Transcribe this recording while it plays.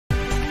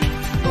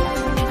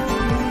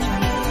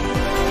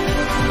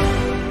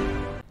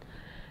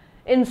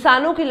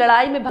इंसानों की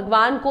लड़ाई में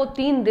भगवान को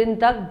 3 दिन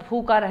तक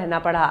भूखा रहना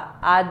पड़ा।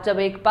 आज जब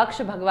एक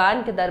पक्ष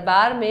भगवान के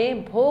दरबार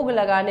में भोग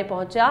लगाने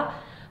पहुंचा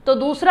तो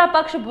दूसरा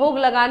पक्ष भोग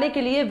लगाने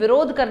के लिए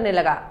विरोध करने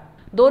लगा।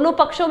 दोनों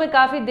पक्षों में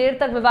काफी देर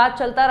तक विवाद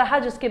चलता रहा,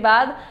 जिसके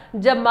बाद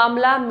जब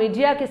मामला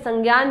मीडिया के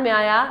संज्ञान में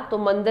आया तो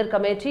मंदिर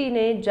कमेटी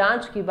ने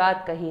जांच की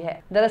बात कही है।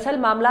 दरअसल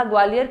मामला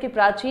ग्वालियर के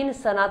प्राचीन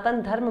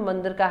सनातन धर्म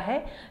मंदिर का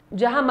है,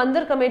 जहां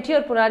मंदिर कमेटी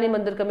और पुरानी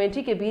मंदिर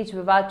कमेटी के बीच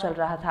विवाद चल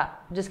रहा था,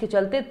 जिसके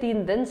चलते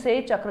 3 दिन से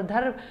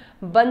चक्रधर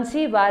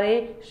बंसी वारे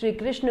श्री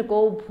कृष्ण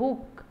को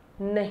भूख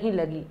नहीं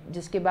लगी,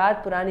 जिसके बाद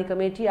पुरानी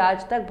कमेटी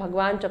आज तक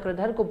भगवान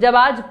चक्रधर को जब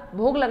आज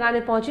भोग लगाने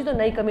पहुंची तो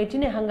नई कमेटी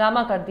ने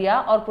हंगामा कर दिया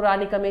और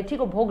पुरानी कमेटी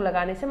को भोग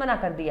लगाने से मना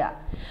कर दिया।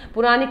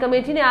 पुरानी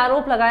कमेटी ने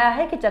आरोप लगाया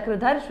है कि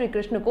चक्रधर श्री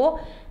कृष्ण को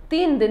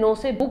 3 दिनों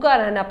से भूखा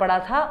रहना पड़ा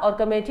था और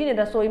कमेटी ने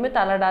रसोई में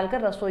ताला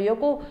डालकर रसोइयों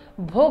को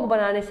भोग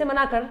बनाने से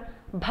मना कर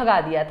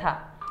भगा दिया था।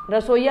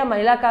 रसोइया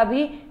महिला का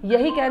भी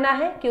यही कहना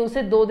है कि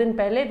उसे 2 दिन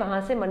पहले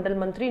वहां से मंडल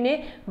मंत्री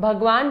ने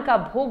भगवान का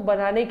भोग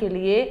बनाने के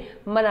लिए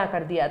मना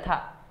कर दिया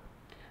था।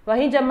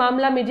 वहीं जब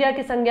मामला मीडिया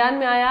के संज्ञान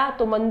में आया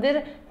तो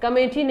मंदिर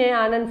कमेटी ने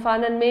आनन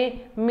फानन में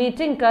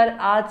मीटिंग कर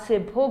आज से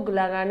भोग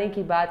लगाने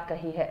की बात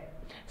कही है।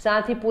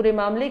 साथ ही पूरे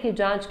मामले की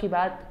जांच की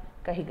बात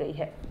कही गई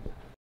है।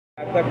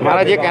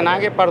 हमारा ये कहना है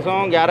कि परसों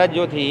 11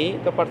 जो थी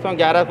तो परसों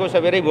 11 को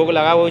सवेरे ही भोग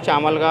लगा, वही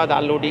चावल का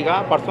दाल रोटी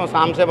का। परसों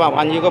शाम से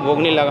भगवान जी को भोग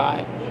नहीं लगा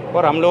है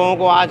और हम लोगों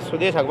को आज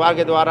स्वदेश अखबार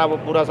के द्वारा वो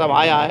पूरा सब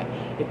आया है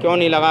कि क्यों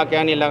नहीं लगा,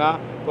 क्या नहीं लगा।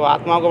 तो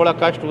आत्माओं को बड़ा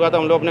कष्ट हुआ तो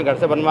हम लोग अपने घर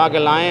से बनवा के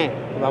लाएँ,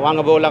 भगवान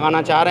का भोग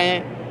लगाना चाह रहे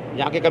हैं।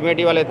 यहाँ के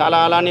कमेटी वाले ताला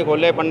आला नहीं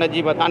खोले, पंडित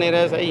जी बता नहीं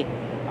रहे सही।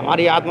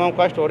 हमारी आत्माओं को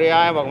कष्ट हो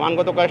रहा है, भगवान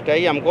को तो कष्ट है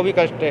ही, हमको भी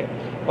कष्ट है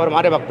और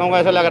हमारे भक्तों को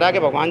ऐसा लग रहा है कि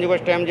भगवान जी को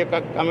इस टाइम जो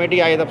कमेटी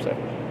आई तब से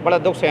बड़ा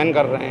दुख सहन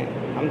कर रहे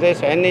हैं, हमसे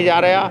सहन नहीं जा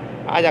रहा।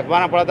 आज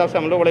अखबार में पड़ा तब से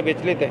हम लोग बड़े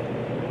विचलित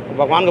हैं,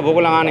 भगवान को भोग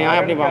लगाने आए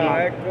अपनी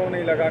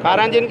भावना।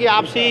 कारण जिनकी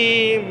आपसी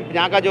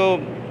यहाँ का जो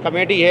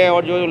कमेटी है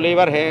और जो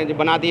लेबर है जो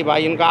बनाती है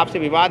भाई, इनका आपसी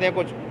विवाद है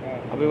कुछ।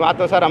 अब विवाद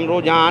तो सर हम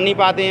रोज यहाँ आ नहीं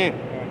पाते हैं,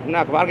 हमने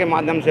अखबार के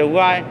माध्यम से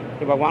हुआ है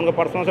कि भगवान को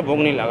परसों से भोग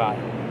नहीं लगा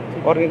है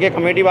और इनके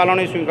कमेटी वालों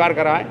ने स्वीकार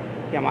करा है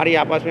कि हमारी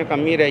आपस में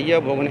कमी रही है,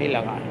 भोग नहीं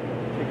लगा है।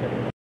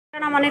 मेरा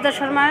नाम अनिता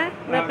शर्मा है।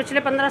 मैं पिछले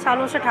 15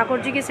 सालों से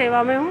ठाकुर जी की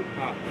सेवा में हूँ,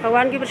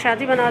 भगवान की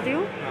प्रसादी बनाती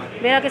हूँ।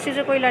 मेरा किसी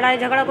से कोई लड़ाई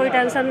झगड़ा कोई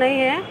टेंशन नहीं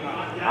है।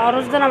 और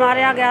उस दिन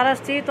हमारे यहाँ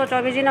 11 थी तो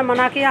चौबे जी ने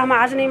मना किया, हम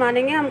आज नहीं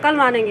मानेंगे, हम कल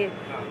मानेंगे,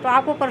 तो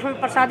आपको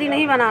प्रसादी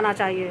नहीं बनाना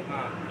चाहिए।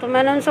 तो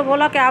मैंने उनसे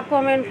बोला कि आपको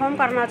हमें इन्फॉर्म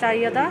करना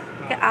चाहिए था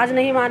कि आज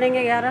नहीं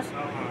मानेंगे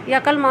 11 या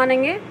कल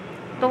मानेंगे।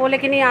 तो बोले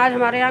कि नहीं, आज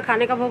हमारे यहाँ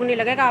खाने का भोग नहीं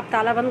लगेगा, आप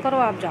ताला बंद करो,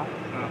 आप जाओ।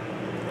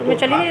 तो मैं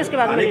चली गई। इसके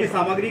बाद में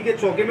सामग्री के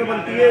चौके में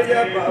बनती है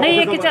या नहीं,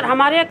 ये किचन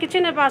हमारे यहाँ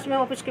किचन है पास में,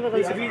 ऑफिस के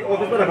बगल से।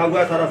 ऑफिस में रखा हुआ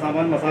है सारा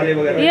सामान, मसाले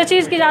वगैरह। ये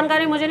चीज़ की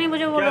जानकारी मुझे नहीं,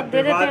 मुझे वो लोग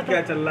दे देते हैं।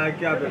 क्या चल रहा है,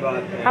 क्या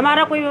विवाद?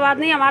 हमारा कोई विवाद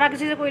नहीं, हमारा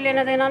किसी से कोई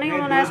लेना देना नहीं।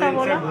 उन्होंने ऐसा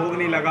बोला भोग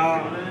नहीं लगा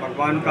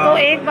भगवान का। तो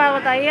एक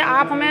बात बताइए,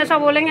 आप हमें ऐसा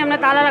बोलेंगे हमने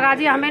ताला लगा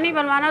दिया, हमें नहीं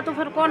बनवाना, तो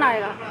फिर कौन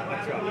आएगा?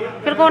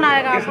 फिर कौन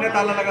आएगा? किसने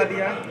ताला लगा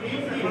दिया?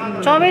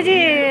 चौबे जी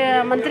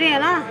मंत्री है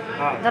ना,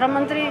 धर्म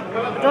मंत्री।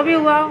 जो भी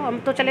हुआ हम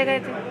तो चले गए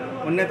थे,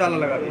 उनने ताला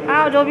लगा दिया।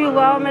 हाँ, जो भी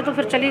हुआ मैं तो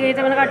फिर चली गई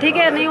थी। मैंने कहा ठीक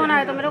है, नहीं होना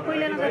है तो मेरा कोई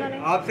लेना देना नहीं।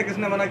 आपसे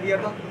किसने मना किया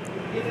था?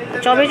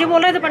 चौबे जी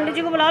बोल रहे थे, पंडित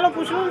जी को बुला लो,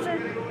 पूछ लो उनसे,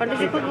 पंडित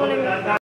जी खुद बोलेंगे।